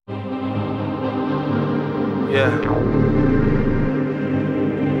Yeah.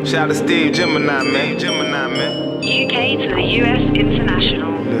 Shout out to Steve Gemini, man. Gemini, man. UK to the US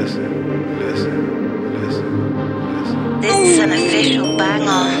International. Listen. This is an official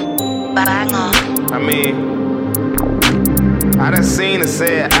banger. I mean, I done seen the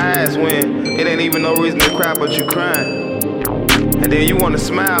sad eyes when it ain't even no reason to cry, but you crying. And then you wanna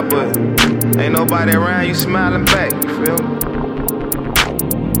smile, but ain't nobody around you smiling back, you feel me?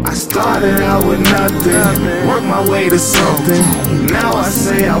 I started out with nothing, worked my way to something. Now I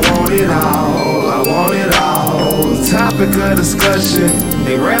say I want it all, I want it all. Topic of discussion,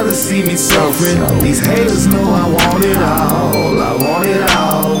 they rather see me suffering. These haters know I want it all, I want it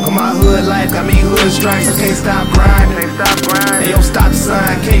all. Cause my hood life got me hood stripes, I can't stop grinding. Ain't yo stop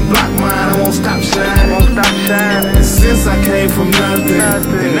sign, can't block mine, I won't stop shining. And since I came from nothing,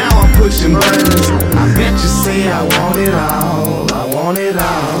 and now I'm pushing buttons, I bet you say I want it all, I want it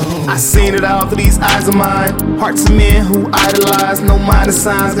all. I seen it all through these eyes of mine. Hearts of men who idolize, no minor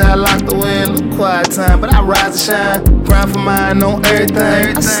signs, got locked away in a little quiet time. But I rise and shine, grind for mine on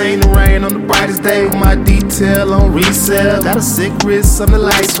everything. I seen the rain on the brightest day, my detail on resale. Got a sick wrist on the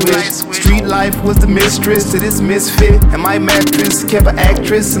light switch. Street life was the mistress to this misfit. And my mattress kept an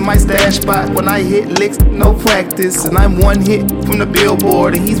actress in my stash spot. When I hit licks, no practice. And I'm one hit from the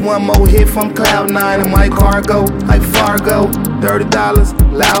billboard, and he's one more hit from Cloud9. And my cargo, like Fargo,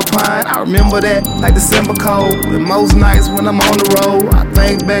 $30, loud pine. I remember that like December cold. And most nights when I'm on the road, I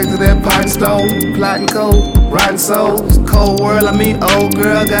think back to that pot stove, plotting cold, riding souls. Cold world, I mean old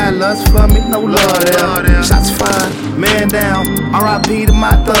girl got lust for me, no love there. Shots fired, man down, R.I.P. to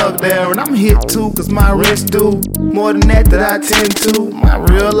my thug there. And I'm hit too, cause my rent's due. More than that I tend to. My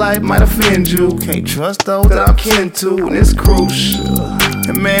real life might offend you. Can't trust those that I'm kin to, and it's crucial.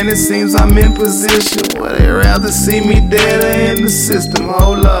 And man, it seems I'm in position where they rather see me dead or in the system.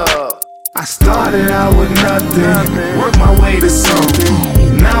 Hold up. I started out with nothing, worked my way to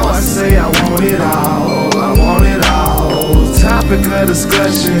something. Now I say I want it all, I want it all. Topic of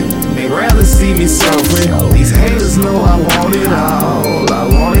discussion, they rather see me suffering. These haters know I want it all, I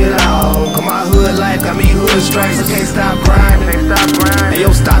want it all. Cause my hood life got me hood stripes, I can't stop grinding. Ain't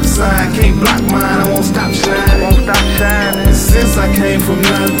yo stop sign, can't block mine, I won't stop shining. And since I came from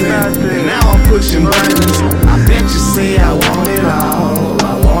nothing, and now I'm pushing buttons, I bet you say I want it all,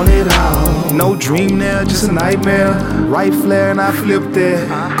 I want it all. No dream now, just a nightmare. Right flare and I flip there.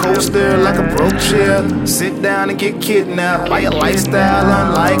 Coaster like a broke chair. Sit down and get kidnapped by a lifestyle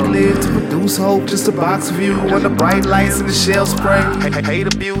unlikely to produce hope, just a box view when the bright lights and the shell spray. Hate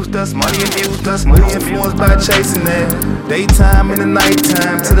abused us, money abused us, money influenced by chasing that. Daytime and the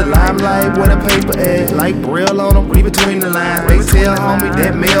nighttime to the limelight where the paper at. Like Braille on them, read between the lines. They tell homie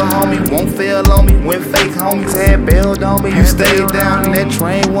that male homie won't fail on me. When fake homies had bailed on me, you stayed down and that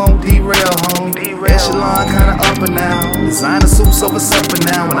train won't derail, homie. Echelon kinda up and now. Designer suits over supper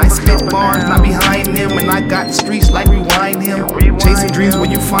now. When I spit bars, not behind him. And I got the streets like rewind him. Chasing dreams where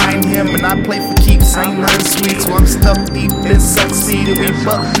you find him. And I play for keeps, ain't nothing sweet. So I'm stuck deep and succeeded. We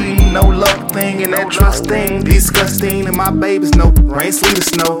fuck deep, no luck thing. And that trust thing, disgusting. And my babies know, rain, sleet, or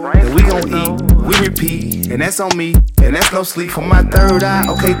snow. And we gon' eat, we repeat. And that's on me, and that's no sleep for my third eye.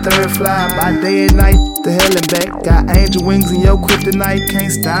 Okay, third fly, by day and night, the hell and back. Got angel wings in your kryptonite.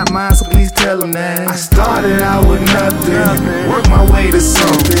 Can't stop mine, so please tell them that. I started out with nothing, worked my way to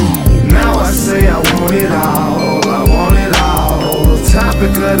something. Now I say I want it all, I want it all.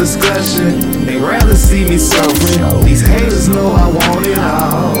 Topic of discussion, they rather see me suffering. These haters know I want it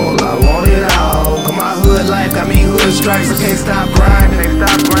all,